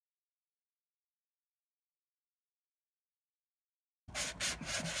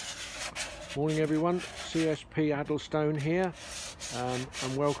Morning everyone, CSP Addlestone here,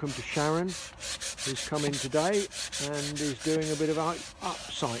 and welcome to Sharon, who's come in today and is doing a bit of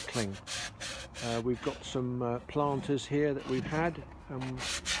upcycling. We've got some planters here that we've had, and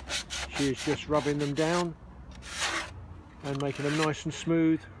she is just rubbing them down and making them nice and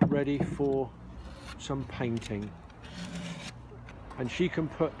smooth, ready for some painting. And she can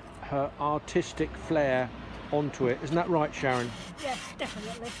put her artistic flair onto it, isn't that right, Sharon? Yes,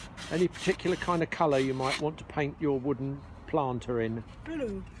 definitely. Any particular kind of colour you might want to paint your wooden planter in?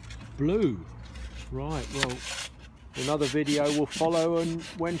 Blue. Blue. Right, well, another video will follow and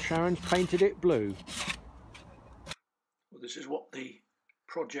when Sharon's painted it blue. Well, this is what the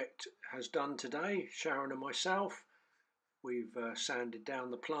project has done today, Sharon and myself. We've sanded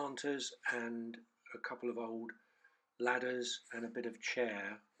down the planters and a couple of old ladders and a bit of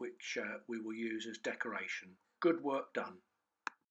chair which we will use as decoration. Good work done.